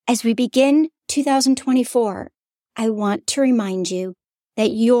As we begin 2024, I want to remind you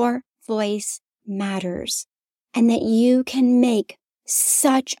that your voice matters and that you can make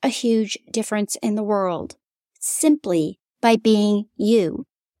such a huge difference in the world simply by being you.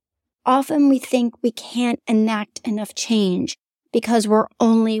 Often we think we can't enact enough change because we're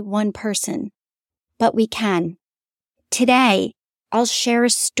only one person, but we can. Today, I'll share a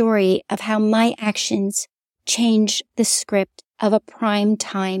story of how my actions changed the script of a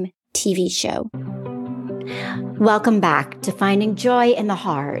PrimeTime TV show. Welcome back to Finding Joy in the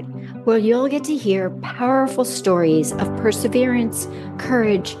Hard, where you'll get to hear powerful stories of perseverance,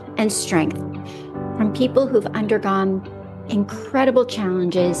 courage, and strength from people who've undergone incredible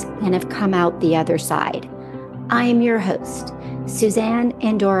challenges and have come out the other side. I am your host, Suzanne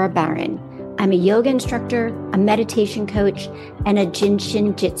Andorra Barron. I'm a yoga instructor, a meditation coach, and a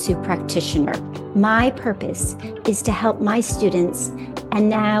Jinshin Jitsu practitioner. My purpose is to help my students, and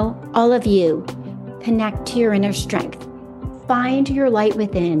now all of you, connect to your inner strength, find your light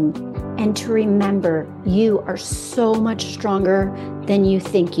within, and to remember you are so much stronger than you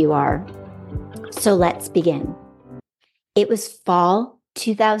think you are. So let's begin. It was fall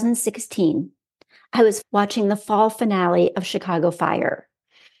 2016. I was watching the fall finale of Chicago Fire.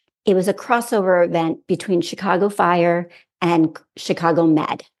 It was a crossover event between Chicago Fire and Chicago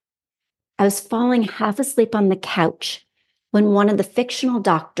Med. I was falling half asleep on the couch when one of the fictional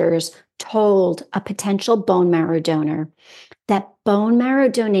doctors told a potential bone marrow donor that bone marrow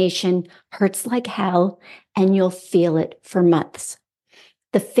donation hurts like hell and you'll feel it for months.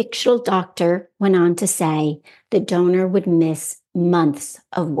 The fictional doctor went on to say the donor would miss months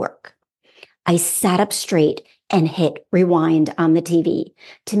of work. I sat up straight and hit rewind on the TV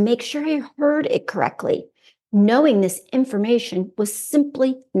to make sure I heard it correctly, knowing this information was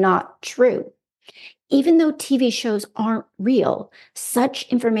simply not true. Even though TV shows aren't real, such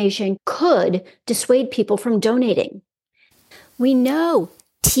information could dissuade people from donating. We know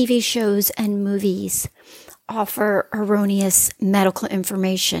TV shows and movies offer erroneous medical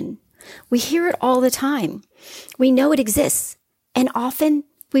information. We hear it all the time. We know it exists, and often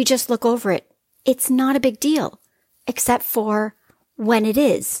we just look over it. It's not a big deal, except for when it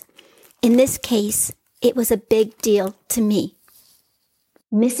is. In this case, it was a big deal to me.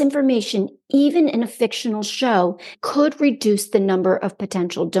 Misinformation, even in a fictional show, could reduce the number of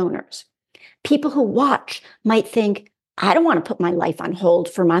potential donors. People who watch might think, I don't want to put my life on hold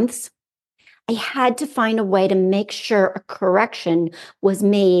for months. I had to find a way to make sure a correction was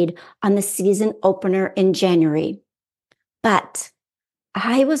made on the season opener in January. But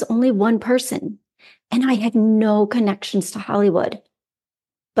I was only one person, and I had no connections to Hollywood.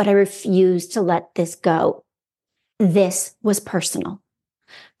 But I refused to let this go. This was personal.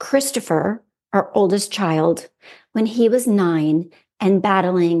 Christopher, our oldest child, when he was 9 and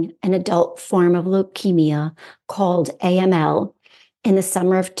battling an adult form of leukemia called AML in the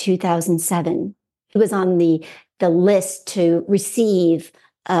summer of 2007, he was on the list to receive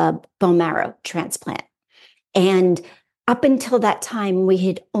a bone marrow transplant. And up until that time, we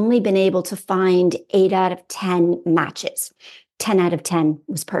had only been able to find 8 out of 10 matches. 10 out of 10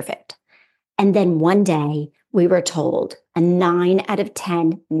 was perfect. And then one day we were told a 9 out of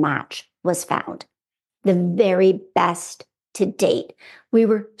 10 match was found. The very best to date. We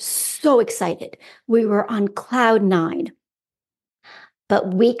were so excited. We were on cloud 9.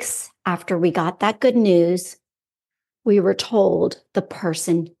 But weeks after we got that good news, we were told the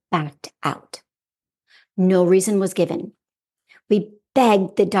person backed out. No reason was given. We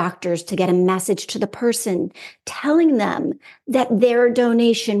begged the doctors to get a message to the person telling them that their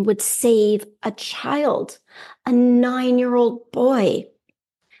donation would save a child, a 9-year-old boy.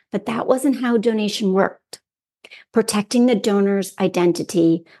 But that wasn't how donation worked. Protecting the donor's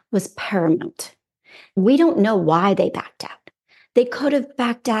identity was paramount. We don't know why they backed out. They could have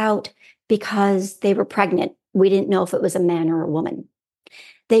backed out because they were pregnant. We didn't know if it was a man or a woman.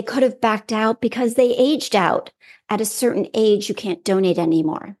 They could have backed out because they aged out. At a certain age, you can't donate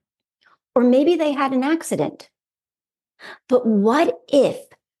anymore. Or maybe they had an accident. But what if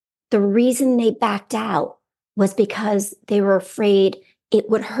the reason they backed out was because they were afraid it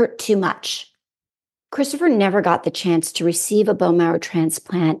would hurt too much? Christopher never got the chance to receive a bone marrow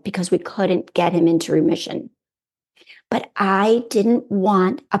transplant because we couldn't get him into remission. But I didn't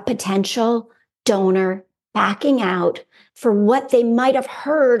want a potential donor backing out for what they might have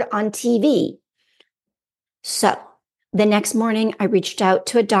heard on TV. So the next morning, I reached out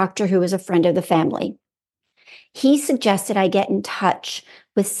to a doctor who was a friend of the family. He suggested I get in touch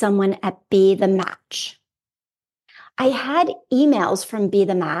with someone at Be the Match. I had emails from Be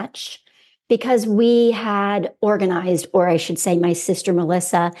the Match because we had organized, or I should say, my sister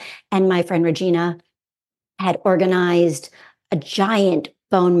Melissa and my friend Regina had organized a giant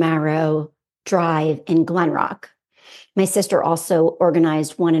bone marrow drive in Glen Rock. My sister also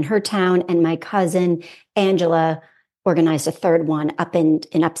organized one in her town, and my cousin Angela organized a third one up in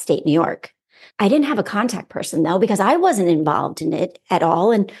upstate New York. I didn't have a contact person, though, because I wasn't involved in it at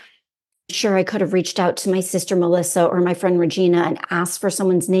all. And sure, I could have reached out to my sister Melissa or my friend Regina and asked for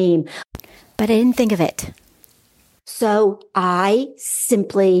someone's name, but I didn't think of it. So I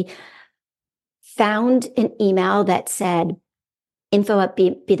simply found an email that said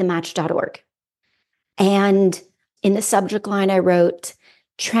info@bethematch.org. And in the subject line, I wrote,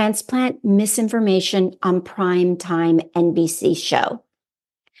 transplant misinformation on PrimeTime NBC show.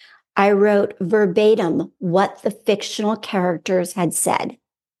 I wrote verbatim what the fictional characters had said.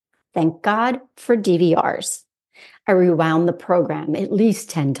 Thank God for DVRs. I rewound the program at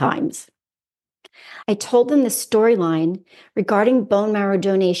least 10 times. I told them the storyline regarding bone marrow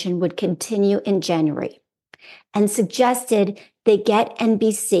donation would continue in January and suggested they get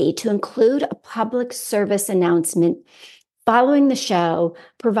NBC to include a public service announcement following the show,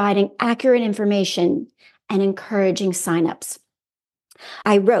 providing accurate information and encouraging signups.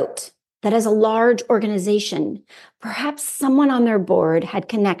 I wrote that as a large organization, perhaps someone on their board had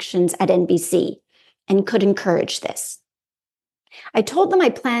connections at NBC and could encourage this. I told them I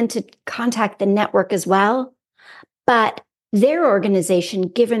planned to contact the network as well, but their organization,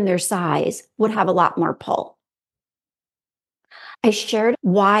 given their size, would have a lot more pull. I shared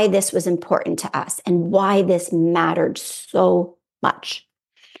why this was important to us and why this mattered so much.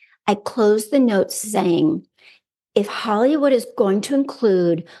 I closed the notes saying, if Hollywood is going to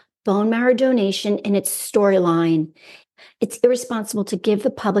include bone marrow donation in its storyline, it's irresponsible to give the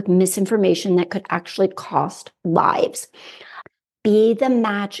public misinformation that could actually cost lives. Be the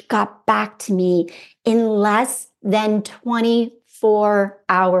Match got back to me in less than 24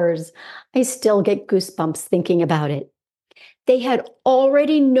 hours. I still get goosebumps thinking about it. They had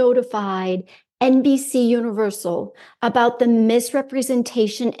already notified NBC Universal about the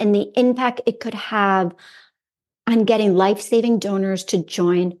misrepresentation and the impact it could have on getting life-saving donors to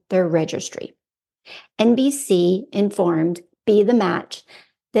join their registry. NBC informed Be the Match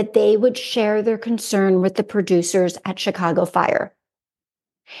that they would share their concern with the producers at Chicago Fire.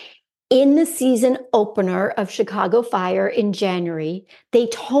 In the season opener of Chicago Fire in January, they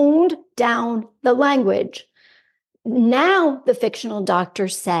toned down the language. Now, the fictional doctor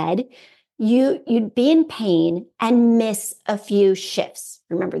said, you'd be in pain and miss a few shifts.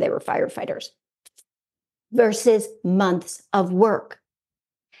 Remember, they were firefighters. Versus months of work.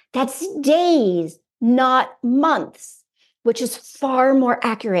 That's days, not months, which is far more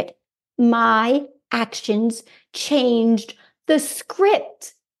accurate. My actions changed the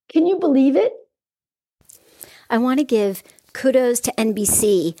script. Can you believe it? I want to give kudos to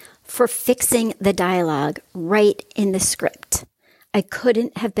NBC for fixing the dialogue right in the script. I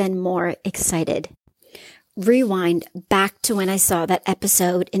couldn't have been more excited. Rewind back to when I saw that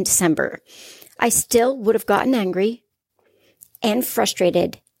episode in December. I still would have gotten angry and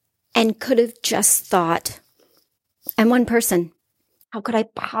frustrated and could have just thought, I'm one person. How could I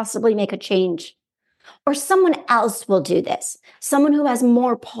possibly make a change? Or someone else will do this. Someone who has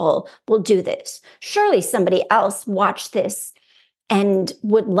more pull will do this. Surely somebody else watched this and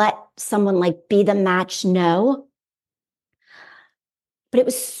would let someone like Be the Match know. But it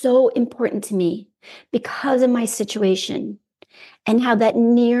was so important to me because of my situation and how that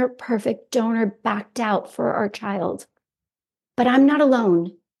near perfect donor backed out for our child. But I'm not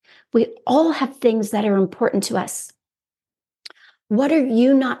alone. We all have things that are important to us. What are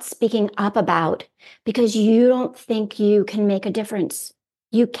you not speaking up about because you don't think you can make a difference?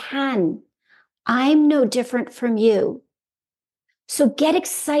 You can. I'm no different from you. So get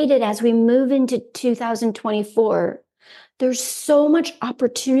excited as we move into 2024. There's so much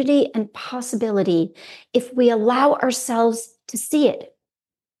opportunity and possibility if we allow ourselves to see it.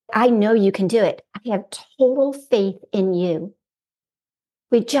 I know you can do it. I have total faith in you.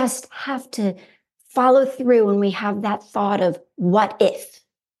 We just have to follow through when we have that thought of what if.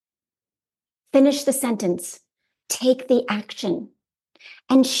 Finish the sentence. Take the action.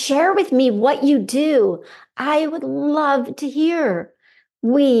 And share with me what you do. I would love to hear.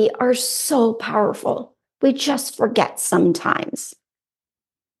 We are so powerful. We just forget sometimes.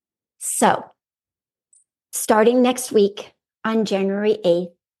 So, starting next week on January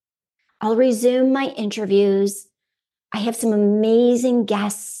 8th, I'll resume my interviews. I have some amazing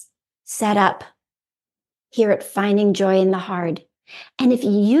guests set up here at Finding Joy in the Hard. And if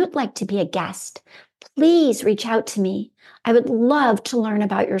you'd like to be a guest, please reach out to me. I would love to learn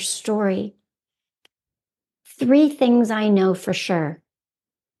about your story. 3 things I know for sure.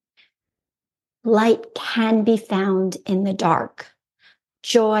 Light can be found in the dark.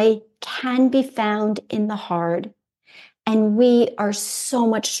 Joy can be found in the hard. And we are so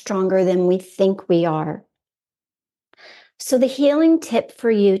much stronger than we think we are. So the healing tip for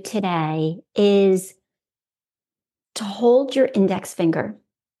you today is to hold your index finger.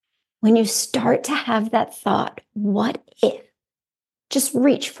 When you start to have that thought, what if? Just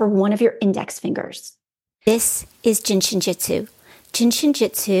reach for one of your index fingers. This is Jinshin Jitsu. Jinshin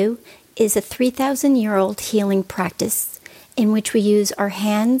Jitsu is a 3,000-year-old healing practice in which we use our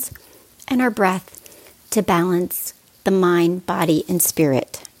hands and our breath to balance the mind, body, and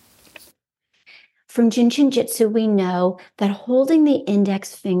spirit. From Jinshin Jitsu, we know that holding the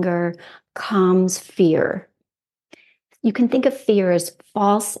index finger calms fear. You can think of fear as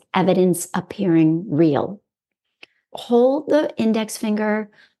false evidence appearing real. Hold the index finger,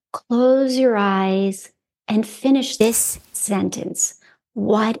 close your eyes, and finish this sentence.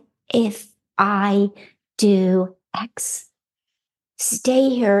 What if I do X? Stay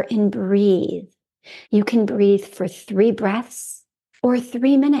here and breathe. You can breathe for 3 breaths or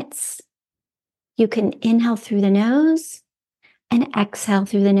 3 minutes. You can inhale through the nose and exhale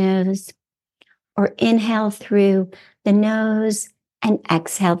through the nose, or inhale through the nose and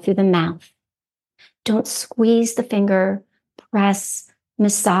exhale through the mouth. Don't squeeze the finger, press,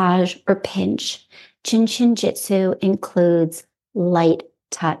 massage, or pinch. Jinshin Jitsu includes light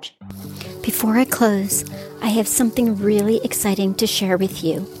touch. Before I close, I have something really exciting to share with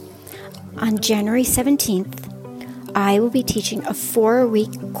you. On January 17th, I will be teaching a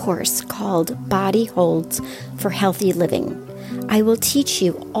 4-week course called Body Holds for Healthy Living. I will teach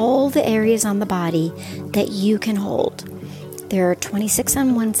you all the areas on the body that you can hold. There are 26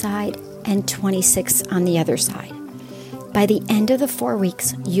 on one side and 26 on the other side. By the end of the 4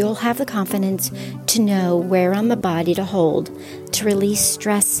 weeks, you'll have the confidence to know where on the body to hold to release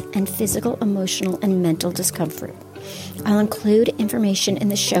stress and physical, emotional, and mental discomfort. I'll include information in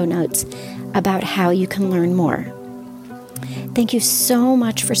the show notes about how you can learn more. Thank you so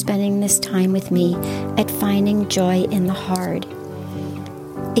much for spending this time with me at Finding Joy in the Hard.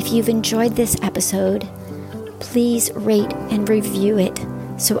 If you've enjoyed this episode, please rate and review it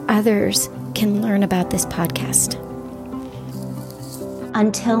so others can learn about this podcast.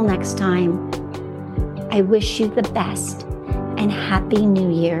 Until next time, I wish you the best and Happy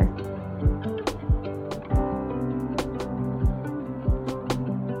New Year.